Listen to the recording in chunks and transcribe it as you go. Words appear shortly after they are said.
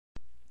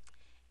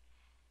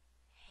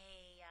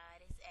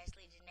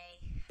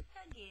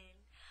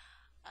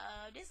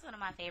This is one of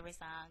my favorite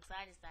songs, so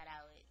I just thought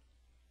I would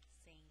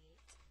sing it.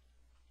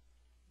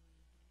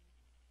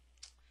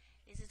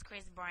 This is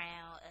Chris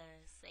Brown.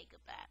 Say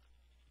goodbye.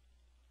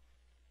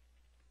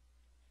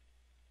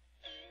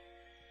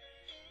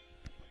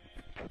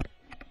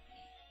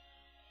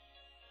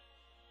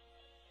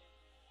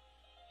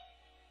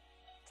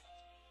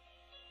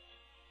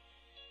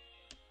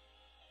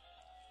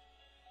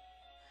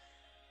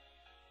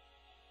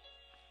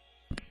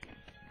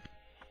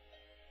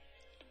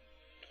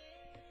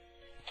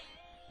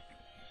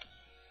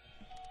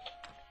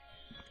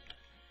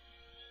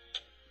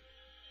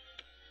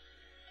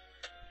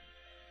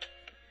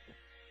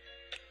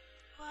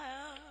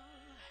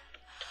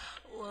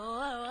 Whoa,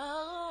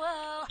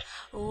 whoa,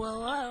 whoa, whoa,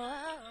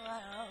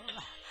 whoa.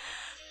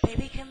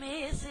 Baby, come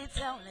here, sit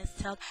down, let's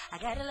talk. I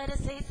gotta let it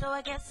say, so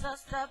I guess I'll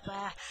stop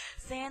by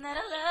saying that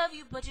I love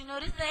you, but you know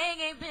this thing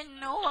ain't been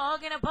no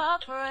walk in the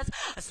park for us.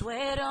 I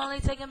swear it'll only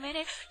take a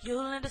minute,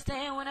 you'll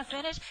understand when I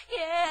finish,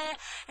 yeah.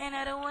 And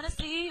I don't wanna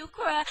see you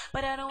cry,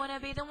 but I don't wanna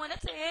be the one to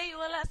tell you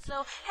a lot.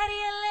 So how do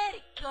you let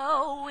it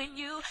go when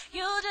you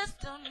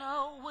just don't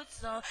know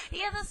what's on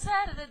the other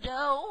side of the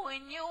door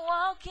when you're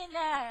walking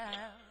out?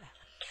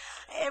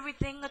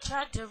 Everything I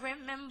tried to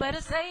remember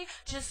to say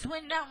just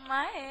went out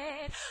my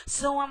head.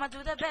 So I'ma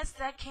do the best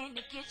I can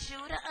to get you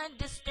to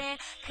understand.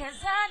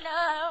 Cause I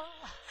know,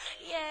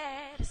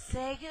 yeah, to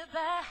say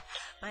goodbye.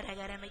 But I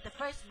gotta make the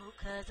first move,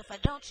 cause if I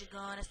don't, you're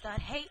gonna start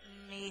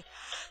hating me.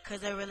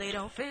 Cause I really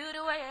don't feel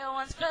the way I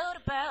once felt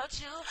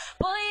about you.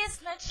 Boy, it's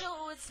not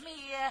you, it's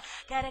me, yeah.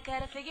 Gotta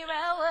figure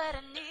out what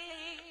I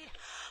need.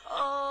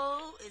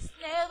 Oh, it's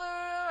never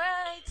a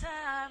right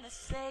time to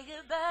say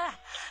goodbye,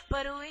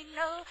 but we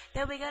know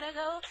that we gotta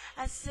go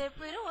our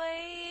separate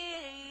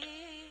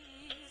ways.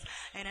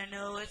 And I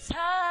know it's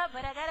hard,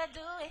 but I gotta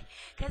do it,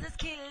 cause it's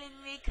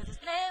killing me, cause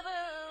it's never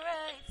a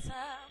right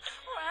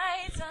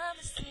time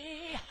to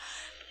say.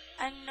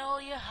 I know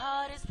your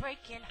heart is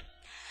breaking,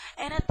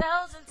 and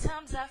 1,000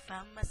 times I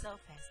found myself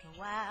asking,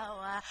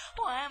 why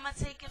am I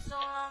taking so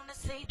long to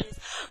say this?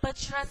 But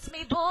trust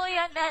me, boy,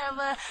 I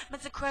never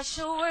meant to crush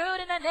your world,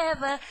 and I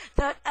never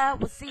thought I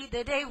would see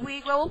the day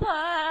we grow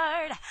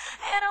apart.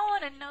 And I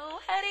wanna know,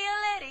 how do you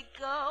let it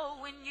go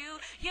when you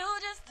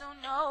just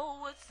don't know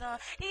what's on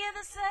the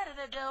other side of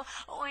the door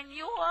when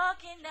you're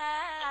walking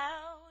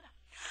out?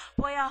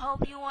 Boy, I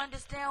hope you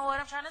understand what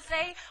I'm trying to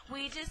say.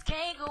 We just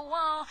can't go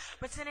on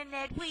pretending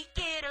that we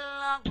get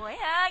along. Boy,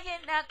 how you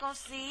not gonna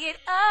see it?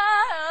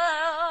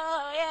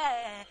 Oh,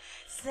 yeah.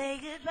 Say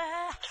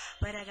goodbye,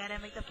 but I gotta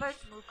make the first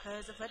move,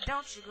 cause if I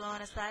don't, you're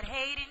gonna start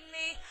hating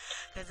me.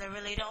 Cause I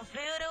really don't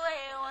feel the way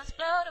I once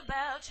felt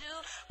about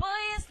you. Boy,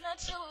 it's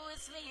not you,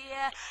 it's me,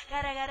 yeah.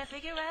 Gotta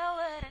figure out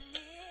what I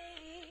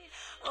need.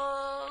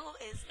 Oh,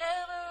 it's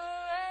never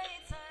a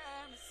right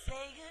time to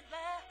say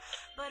goodbye,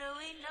 but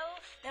we know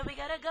that we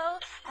gotta go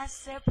our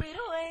separate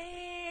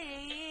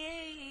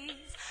ways.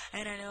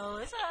 And I know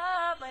it's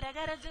hard, but I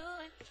gotta do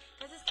it,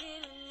 cause it's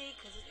killing me,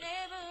 cause it's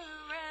never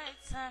the right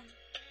time.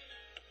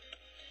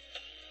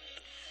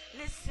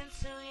 Listen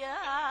to your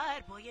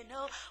heart, boy, you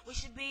know we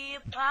should be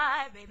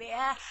apart, baby.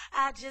 I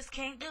just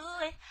can't do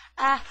it.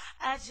 I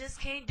just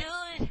can't do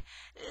it.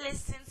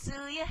 Listen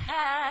to your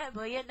heart,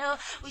 boy, you know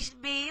we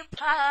should be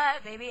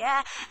apart, baby.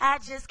 I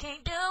just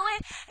can't do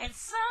it. And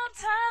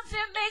sometimes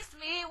it makes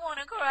me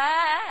wanna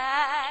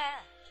cry.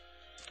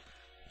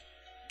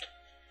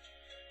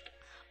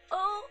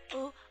 Oh,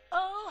 oh,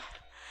 oh,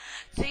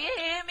 do you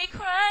hear me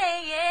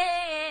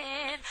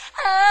crying?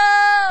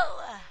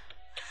 Oh,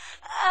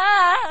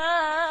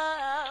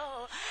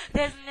 oh,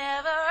 there's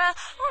never a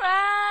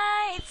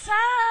right time.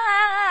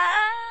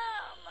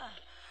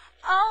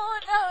 Oh,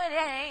 no, it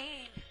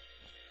ain't.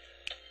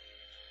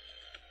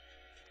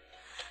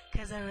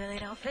 Cause I really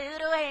don't feel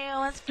the way I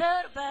once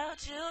felt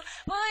about you.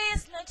 Boy,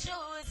 it's not you,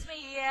 it's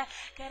me, yeah.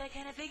 Gotta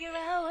kinda figure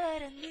out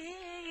what I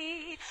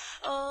need.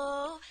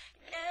 Oh,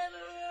 never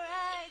a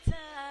right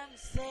time to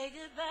say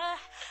goodbye,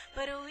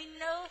 but we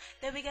know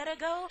that we gotta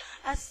go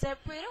our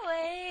separate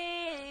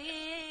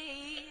ways.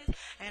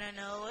 And I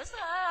know it's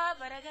hard,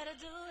 but I gotta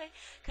do it,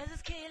 cause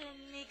it's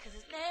killing me, cause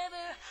it's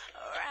never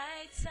a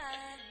right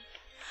time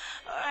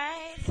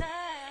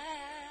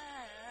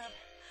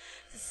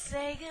to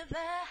say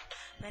goodbye.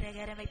 But I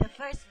gotta make the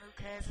first move,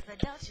 cause if I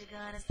don't, you're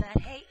gonna start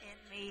hating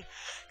me.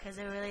 Cause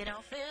I really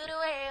don't feel the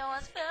way I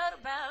once felt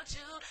about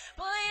you.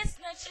 Boy, it's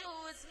not you,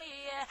 it's me,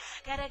 yeah.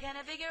 Gotta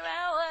kinda figure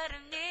out what I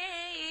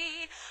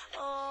need.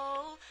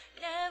 Oh,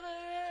 never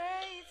a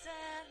right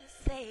time to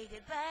say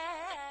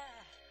goodbye.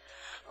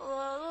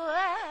 Oh,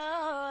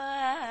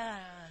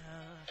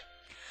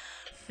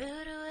 feel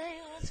the way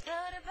I once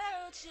felt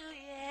about you,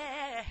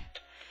 yeah.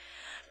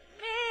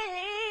 Me,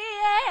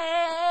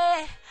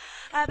 yeah.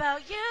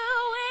 About you